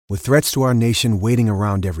With threats to our nation waiting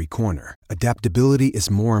around every corner, adaptability is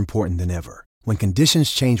more important than ever. When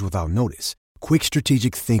conditions change without notice, quick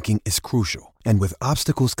strategic thinking is crucial. And with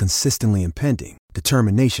obstacles consistently impending,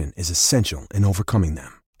 determination is essential in overcoming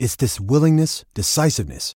them. It's this willingness,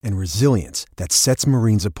 decisiveness, and resilience that sets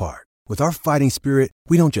Marines apart. With our fighting spirit,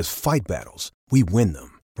 we don't just fight battles, we win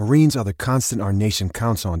them. Marines are the constant our nation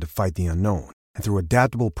counts on to fight the unknown. And through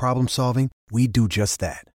adaptable problem solving, we do just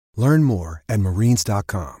that. Learn more at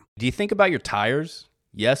marines.com. Do you think about your tires?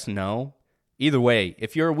 Yes, no? Either way,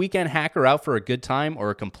 if you're a weekend hacker out for a good time or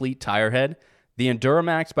a complete tire head, the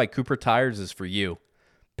Enduramax by Cooper Tires is for you.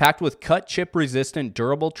 Packed with cut chip resistant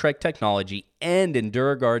durable Trek technology and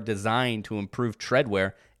EnduraGuard designed to improve tread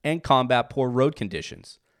wear and combat poor road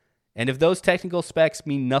conditions. And if those technical specs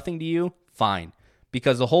mean nothing to you, fine.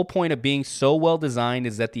 Because the whole point of being so well designed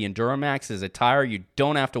is that the Enduramax is a tire you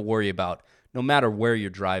don't have to worry about, no matter where you're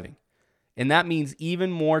driving. And that means even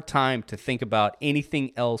more time to think about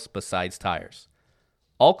anything else besides tires.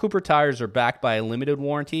 All Cooper tires are backed by a limited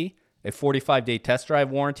warranty, a 45-day test drive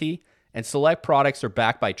warranty, and select products are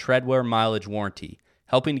backed by treadwear mileage warranty,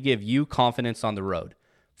 helping to give you confidence on the road.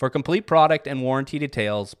 For complete product and warranty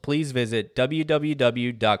details, please visit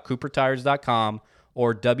www.coopertires.com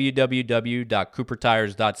or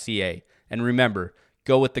www.coopertires.ca. And remember,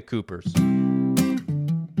 go with the Coopers.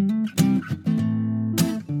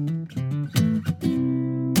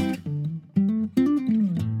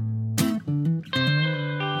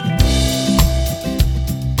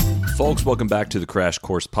 Folks, welcome back to the Crash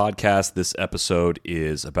Course Podcast. This episode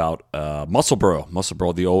is about Musselburgh,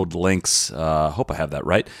 the old links. Hope I have that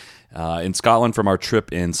right. In Scotland from our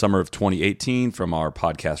trip in summer of 2018, from our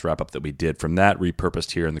podcast wrap-up that we did from that,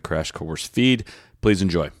 repurposed here in the Crash Course feed. Please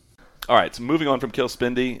enjoy. All right, so moving on from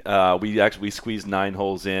Kilspindie, we squeezed 9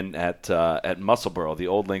 holes in at Musselburgh, the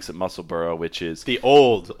old links at Musselburgh, which is the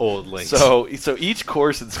old links. So each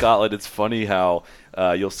course in Scotland, it's funny how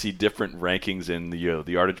you'll see different rankings in the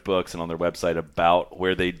yardage books and on their website about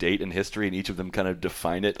where they date in history, and each of them kind of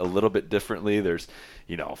define it a little bit differently. There's,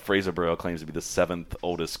 Fraserburgh claims to be the 7th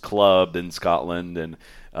oldest club in Scotland, and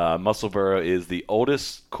Musselburgh is the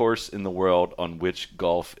oldest course in the world on which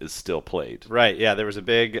golf is still played. Right, yeah, there was a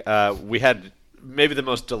big we had maybe the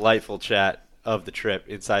most delightful chat of the trip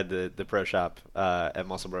inside the pro shop at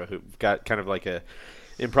Musselburgh, who got kind of like a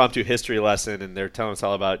impromptu history lesson, and they're telling us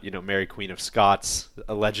all about Mary Queen of Scots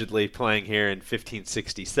allegedly playing here in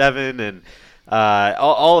 1567, and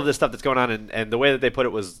all of this stuff that's going on. And the way that they put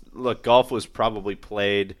it was, look, golf was probably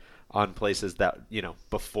played on places that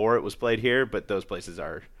before it was played here, but those places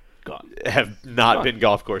are gone, have not been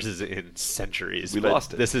golf courses in centuries. We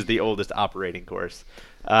lost it. This is the oldest operating course,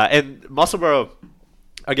 and Musselburgh,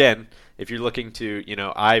 again, if you're looking to,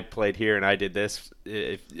 I played here and I did this.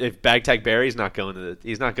 If Bagtag Barry's not going to,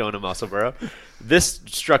 he's not going to Musselburgh. This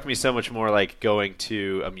struck me so much more like going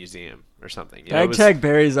to a museum or something. Bagtag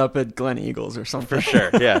Barry's up at Glen Eagles or something. For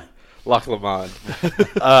sure, yeah. Loch Lomond.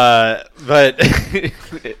 But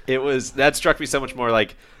that struck me so much more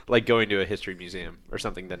like going to a history museum or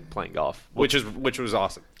something than playing golf, which was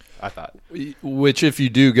awesome, I thought. Which, if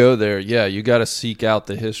you do go there, yeah, you got to seek out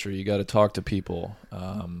the history. You got to talk to people.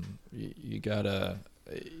 You got to,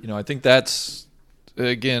 I think that's,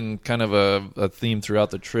 again, kind of a theme throughout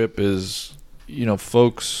the trip is,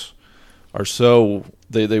 folks are so,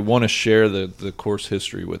 they want to share the course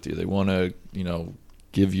history with you. They want to,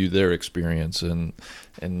 give you their experience and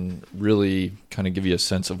really kind of give you a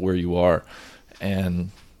sense of where you are.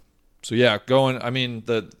 And so, yeah, do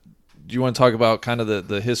you want to talk about kind of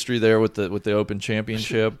the history there with the Open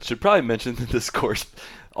Championship? Should probably mention that this course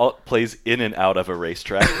plays in and out of a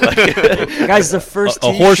racetrack. Guys, the first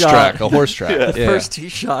a horse track. The first tee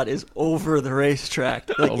shot is over the racetrack,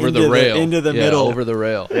 over the rail, into the middle, over the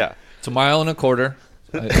rail. Yeah, it's 1.25 miles.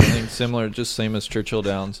 I think similar, just same as Churchill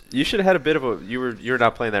Downs. You should have had a bit of a. You were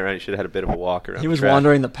not playing that right. You should have had a bit of a walk around. He was the track.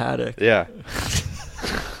 wandering the paddock. Yeah.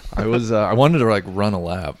 I was. I wanted to run a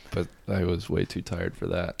lap, but I was way too tired for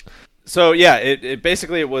that. So yeah, it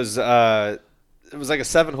basically was like a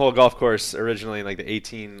 7-hole golf course originally in like the late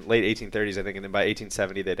 1830s, I think, and then by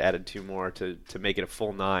 1870 they'd added 2 more to make it a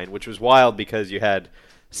full 9, which was wild because you had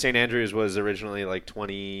St. Andrews was originally like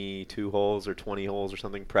 22 holes or 20 holes or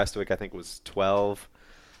something. Prestwick, I think, was 12.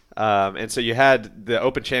 And so you had the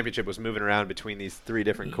Open Championship was moving around between these 3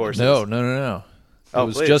 different courses. No. It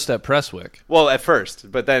was please. just at Prestwick. Well, at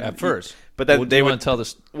first, but then they would tell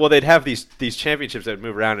this. Well, they'd have these championships that would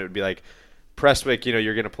move around. It would be like Prestwick,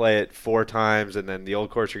 you're going to play it 4 times, and then the old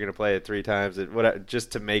course you're going to play it 3 times,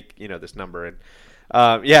 just to make this number. And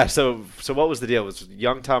Yeah. So what was the deal? Was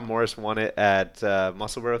young Tom Morris won it at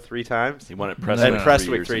Musselburgh 3 times? He won at And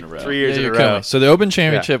Prestwick, Prestwick 3 years in a row. 3 years in a you're row. killing me. So the Open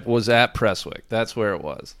Championship was at Prestwick. That's where it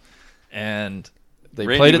was, and they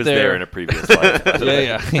Randy played it was there. in a previous life.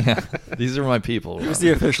 yeah. These are my people. He was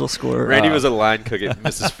the official scorer. Randy was a line cook at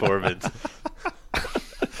Mrs. Foreman's.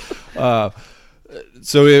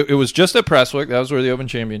 So it was just at Prestwick. That was where the Open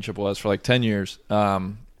Championship was for like 10 years.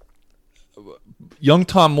 Young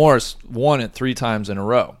Tom Morris won it 3 times in a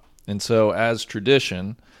row. And so as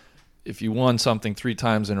tradition, if you won something 3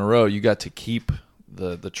 times in a row, you got to keep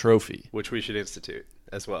the trophy. Which we should institute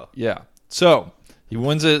as well. Yeah. So he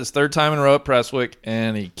wins it his 3rd time in a row at Prestwick,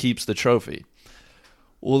 and he keeps the trophy.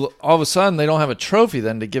 Well, all of a sudden, they don't have a trophy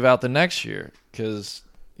then to give out the next year because,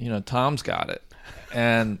 Tom's got it.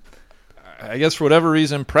 And I guess for whatever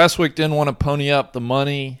reason, Prestwick didn't want to pony up the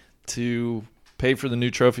money to pay for the new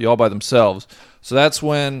trophy all by themselves. So that's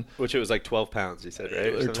when... Which it was like 12 pounds, you said,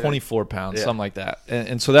 right? Or 24 pounds, something like that.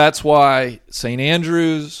 And so that's why St.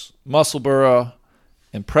 Andrews, Musselburgh,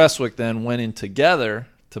 and Prestwick then went in together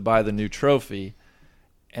to buy the new trophy.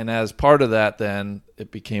 And as part of that, then it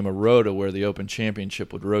became a rota where the Open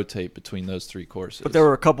Championship would rotate between those 3 courses. But there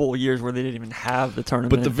were a couple of years where they didn't even have the tournament.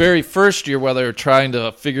 But the very first year, while they were trying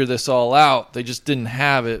to figure this all out, they just didn't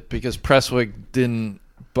have it because Prestwick didn't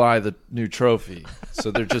buy the new trophy. So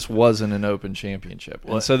there just wasn't an Open Championship.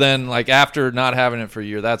 And so then, like, after not having it for a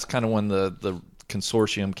year, that's kind of when the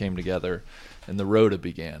consortium came together and the rota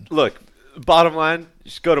began. Look, bottom line,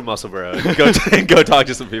 just go to Musselburgh and go talk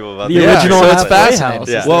to some people about The that. original so it's halfway fascinating. house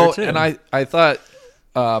Yeah. is Well, there, too. and I thought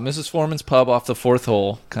Mrs. Foreman's Pub off the 4th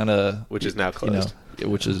hole kind of... Which is now closed.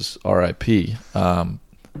 Which is RIP.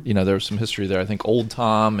 There was some history there. I think Old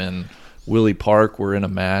Tom and Willie Park were in a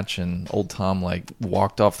match, and Old Tom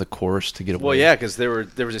walked off the course to get away. Well, yeah, because there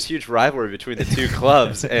was this huge rivalry between the 2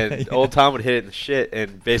 clubs, and Old Tom would hit it in the shit,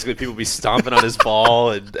 and basically people would be stomping on his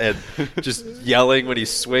ball and just yelling when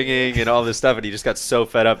he's swinging and all this stuff, and he just got so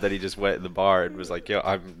fed up that he just went in the bar and was like, "Yo,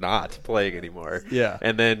 I'm not playing anymore." Yeah.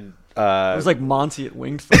 And then it was like Monty at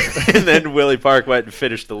Winged Foot. and then Willie Park went and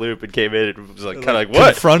finished the loop and came in and was like, kind of like,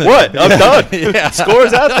 "What? Confronted What? him. I'm done. Yeah.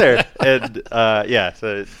 Scores out there." And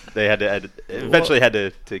so they had to eventually had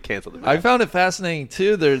to cancel the match. I found it fascinating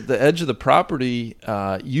too. The edge of the property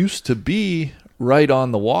used to be right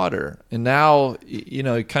on the water, and now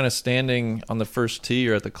kind of standing on the first tee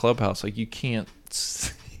or at the clubhouse, like you can't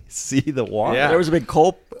see the water. Yeah. There was a big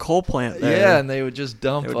coal plant there. Yeah, and they would just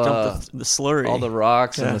dump, They would dump the slurry. all the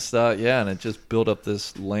rocks Yeah. and the stuff. Yeah, and it just built up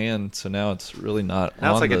this land. So now it's really not.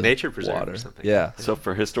 Now it's on like a the nature preserve or water. something. Yeah. So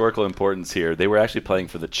for historical importance here, they were actually playing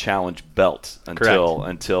for the Challenge Belt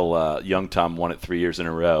until Young Tom won it 3 years in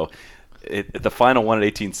a row. At the final one at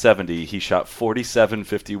 1870, he shot 47,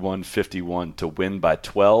 51, 51 to win by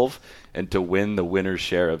 12 and to win the winner's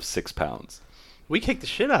share of £6. We kicked the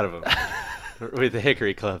shit out of him with the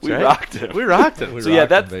Hickory clubs. We right? rocked him. We rocked him. So yeah,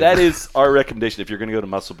 that is our recommendation. If you're going to go to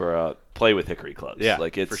Musselburgh, play with Hickory clubs. Yeah,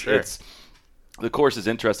 like for sure. The course is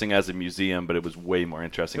interesting as a museum, but it was way more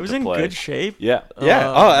interesting. It was to in play. good shape. Yeah.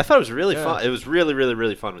 Yeah. I thought it was really fun. It was really, really,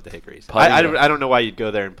 really fun with the Hickories. I don't know why you'd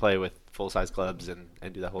go there and play with full-size clubs and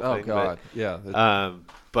do that whole Oh thing. God. Yeah.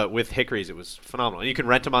 But with Hickories, it was phenomenal. You can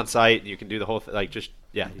rent them on site, and you can do the whole thing. Like, just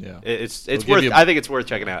it's They'll give worth. you- I think it's worth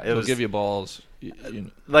checking out. It They'll was give you balls.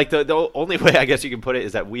 like the only way I guess you can put it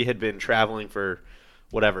is that we had been traveling for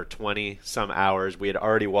 20 some hours. We had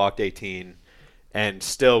already walked 18, and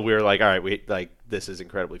still we were like, all right, this is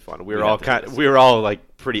incredibly fun. We were all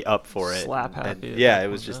like pretty up for it. Slap And happy. yeah, it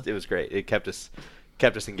was great. It kept us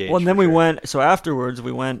engaged. Well, and then for we sure. went. So afterwards,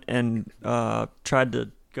 we went and tried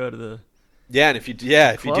to go to the. Yeah, and if you do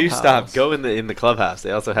stop, Clubhouse. go in the clubhouse.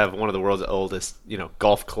 They also have one of the world's oldest,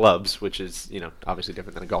 golf clubs, which is, obviously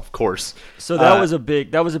different than a golf course. So that was a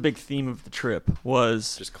big theme of the trip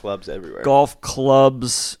was Just clubs everywhere. golf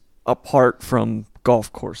clubs apart from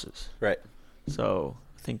golf courses. Right. So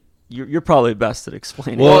I think you're probably best at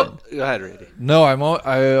explaining. Well, it. Go ahead, Randy. No, I'm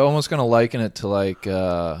almost gonna liken it to like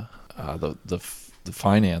the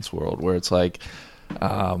finance world where it's like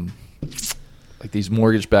these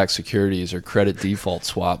mortgage-backed securities or credit default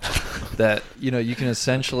swaps that you can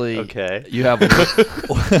essentially you have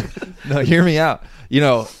no, hear me out.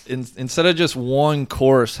 Instead of just one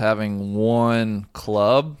course having one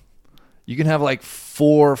club, you can have like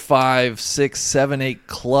 4, 5, 6, 7, 8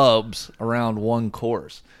 clubs around one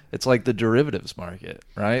course. It's like the derivatives market,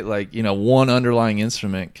 right? Like, one underlying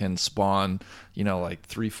instrument can spawn, like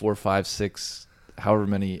 3, 4, 5, 6, however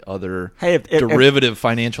many other Hey, if derivative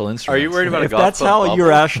financial instruments. Are you worried about a if golf that's club how bubble? you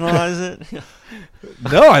rationalize it,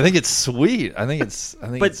 No, I think it's sweet. I think it's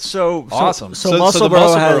awesome. So the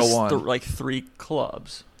Musselboro has one. like 3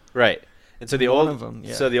 clubs. Right. And so the One of them,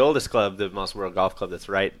 so the oldest club, the Musselboro Golf Club, that's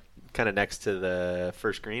right kind of next to the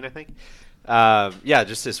first green, I think.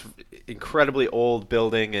 Just this incredibly old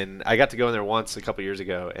building, and I got to go in there once a couple years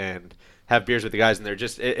ago and have beers with the guys, and they're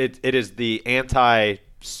just it is the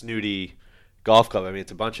anti-snooty golf club. I mean,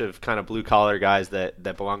 it's a bunch of kind of blue collar guys that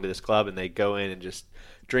belong to this club, and they go in and just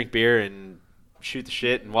drink beer and shoot the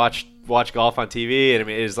shit and watch golf on TV. And I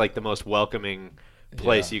mean, it is like the most welcoming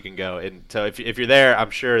place you can go. And so if you're there, I'm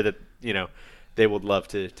sure that they would love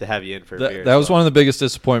to have you in for a beer. That was one of the biggest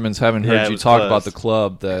disappointments, having heard you talk about the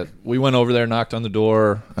club, that we went over there, knocked on the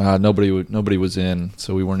door, nobody was in,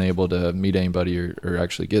 so we weren't able to meet anybody or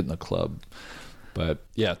actually get in the club. But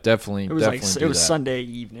yeah, definitely. It was definitely it was Sunday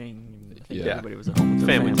evening. I think Yeah. everybody was at home with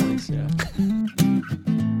their Family. families.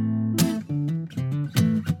 Yeah.